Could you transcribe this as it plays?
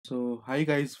So, hi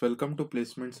guys, welcome to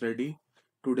Placements Ready.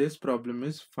 Today's problem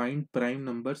is find prime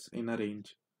numbers in a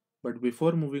range. But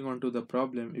before moving on to the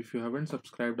problem, if you haven't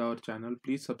subscribed our channel,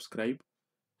 please subscribe.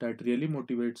 That really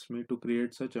motivates me to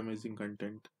create such amazing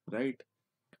content, right?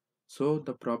 So,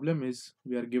 the problem is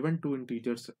we are given two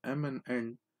integers m and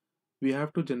n. We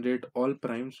have to generate all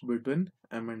primes between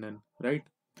m and n, right?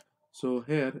 So,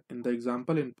 here in the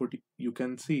example input, you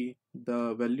can see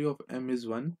the value of m is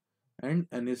 1 and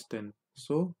n is 10.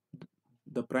 So,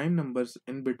 the prime numbers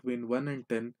in between 1 and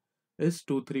 10 is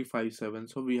 2, 3, 5, 7.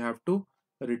 So we have to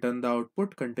return the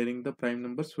output containing the prime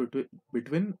numbers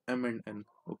between m and n.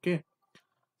 Okay.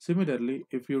 Similarly,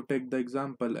 if you take the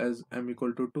example as m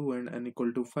equal to 2 and n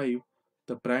equal to 5,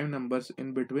 the prime numbers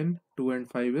in between 2 and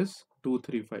 5 is 2,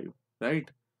 3, 5, right?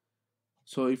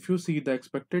 So if you see, the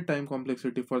expected time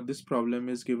complexity for this problem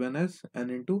is given as n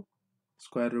into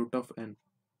square root of n,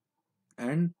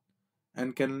 and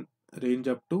n can range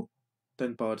up to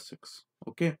 10 power 6.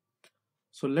 Okay.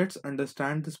 So let's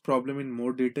understand this problem in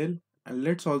more detail, and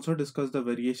let's also discuss the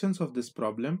variations of this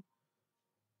problem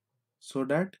so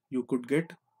that you could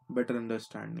get better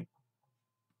understanding.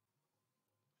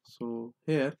 So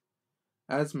here,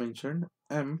 as mentioned,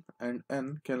 m and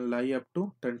n can lie up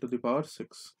to 10 to the power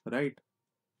 6, right?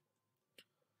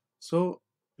 So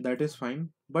that is fine,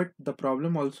 but the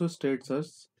problem also states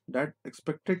us that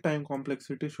expected time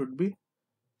complexity should be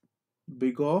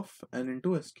big of n into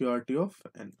sqrt of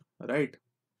n, right?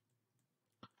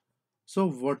 So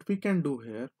what we can do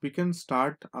here, we can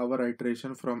start our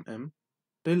iteration from m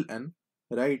till n,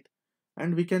 right?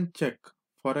 And we can check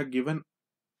for a given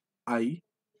I,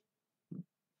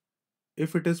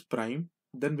 if it is prime,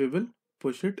 then we will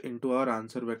push it into our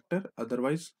answer vector,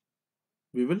 otherwise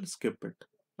we will skip it.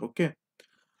 Okay.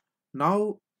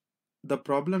 Now the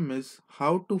problem is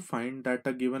how to find that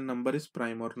a given number is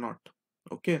prime or not.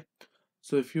 Okay.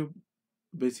 So if you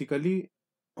basically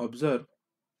observe,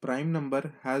 prime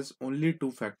number has only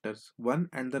two factors, one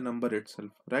and the number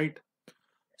itself, right?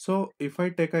 So if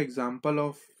I take an example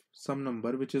of some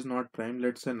number which is not prime,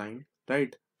 let's say 9,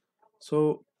 right?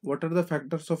 So what are the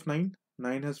factors of 9?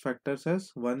 9 has factors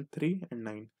as 1, 3 and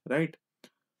 9, right?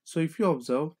 So if you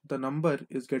observe, the number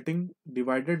is getting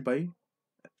divided by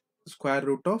square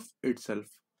root of itself,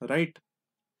 right?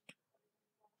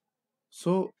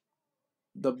 So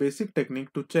the basic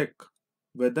technique to check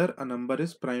whether a number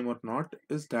is prime or not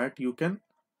is that you can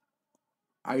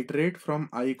iterate from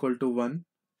I equal to 1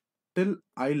 till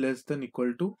I less than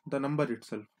equal to the number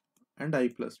itself and I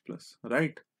plus plus,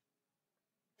 right?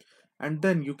 And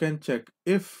then you can check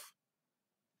if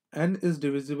n is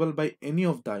divisible by any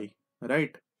of the I,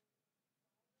 right?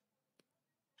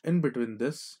 In between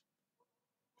this,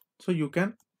 so you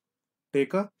can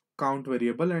take a count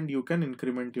variable and you can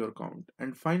increment your count,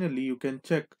 and finally you can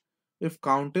check if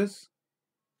count is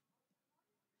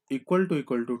equal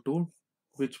to 2,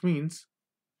 which means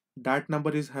that number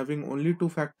is having only two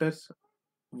factors,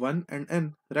 1 and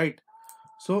n, right?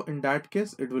 So in that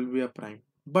case it will be a prime,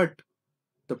 but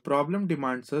the problem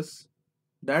demands us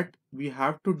that we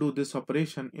have to do this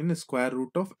operation in square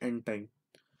root of n time.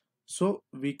 So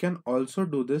we can also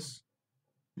do this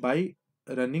by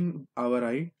running our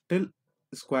I till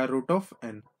square root of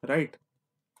n, right?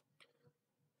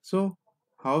 So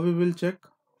how we will check?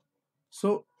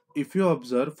 So if you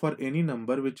observe, for any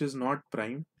number which is not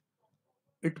prime,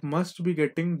 it must be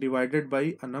getting divided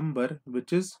by a number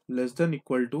which is less than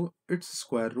equal to its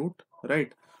square root,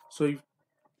 right? So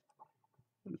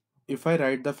if I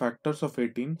write the factors of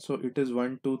 18, so it is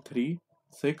 1, 2, 3,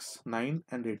 6, 9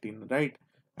 and 18, right?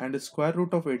 And the square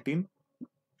root of 18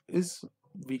 is,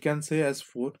 we can say, as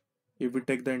 4 if we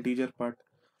take the integer part.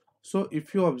 So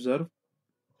if you observe,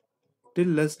 till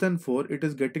less than 4 it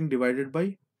is getting divided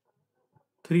by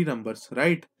 3 numbers,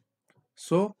 right?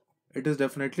 So it is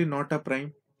definitely not a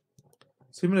prime.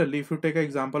 Similarly, if you take an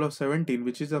example of 17,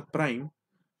 which is a prime,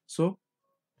 so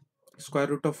square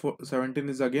root of 17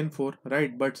 is again 4,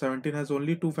 right? But 17 has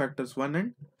only two factors, 1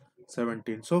 and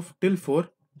 17. So till 4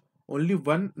 only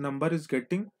one number is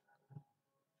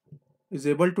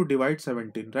able to divide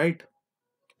 17, right?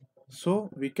 So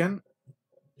we can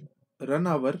run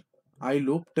our I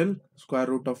loop till square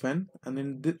root of n, and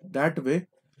in that way,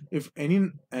 if any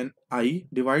n I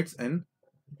divides n,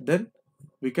 then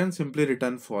we can simply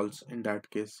return false in that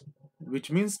case, which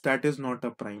means that is not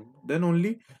a prime. Then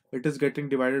only it is getting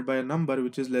divided by a number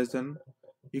which is less than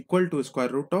equal to square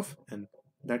root of n.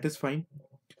 That is fine.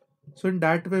 So in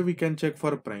that way we can check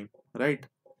for a prime, right?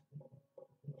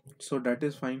 So that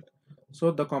is fine.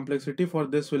 So the complexity for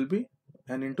this will be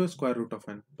n into square root of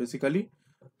n. Basically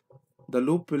the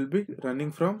loop will be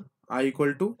running from I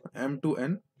equal to m to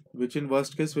n, which in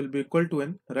worst case will be equal to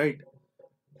n, right?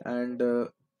 And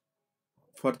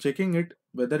for checking it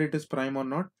whether it is prime or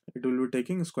not, it will be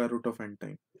taking square root of n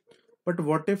time. But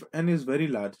what if n is very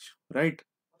large, right?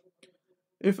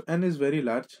 If n is very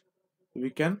large, we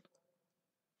can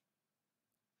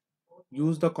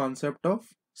use the concept of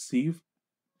sieve,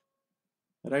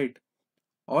 right?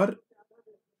 Or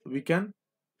we can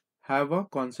have a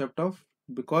concept of,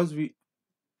 because we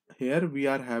here we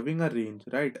are having a range,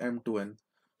 right, m to n.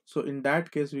 So in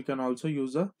that case we can also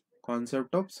use a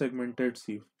concept of segmented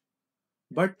sieve,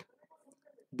 but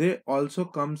they also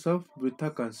comes up with a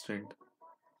constraint.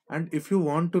 And if you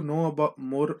want to know about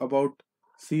more about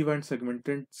sieve and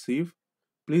segmented sieve,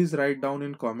 please write down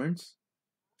in comments.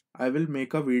 I will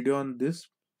make a video on this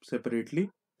separately,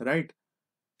 right?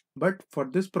 But for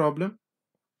this problem,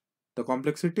 the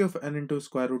complexity of n into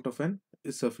square root of n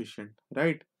is sufficient,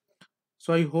 right?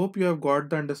 So I hope you have got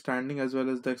the understanding as well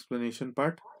as the explanation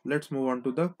part. Let's move on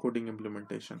to the coding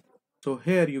implementation. So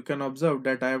here you can observe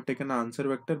that I have taken an answer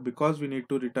vector because we need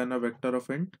to return a vector of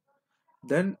int.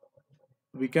 Then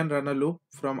we can run a loop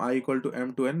from I equal to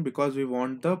m to n because we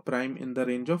want the prime in the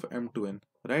range of m to n,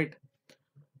 right?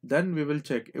 Then we will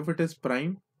check if it is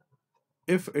prime.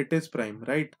 If it is prime,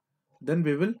 right, then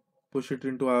we will push it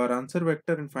into our answer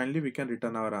vector and finally we can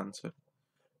return our answer.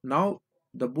 Now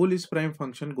the bool is prime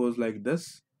function goes like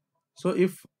this. So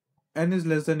if n is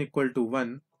less than equal to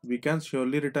 1, we can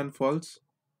surely return false,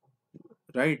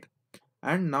 right?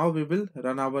 And now we will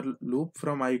run our loop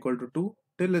from I equal to 2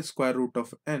 till a square root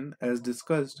of n as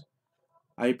discussed,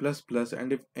 I plus plus,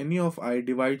 and if any of I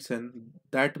divides n,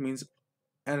 that means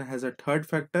n has a third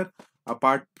factor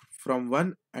apart from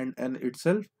 1 and n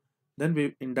itself, then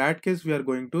we, in that case, we are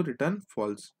going to return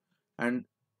false. And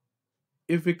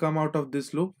if we come out of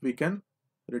this loop, we can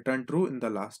return true in the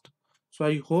last. So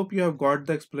I hope you have got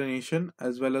the explanation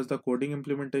as well as the coding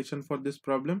implementation for this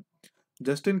problem.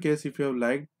 Just in case, if you have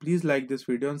liked, please like this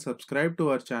video and subscribe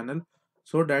to our channel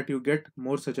so that you get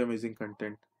more such amazing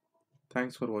content.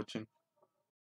 Thanks for watching.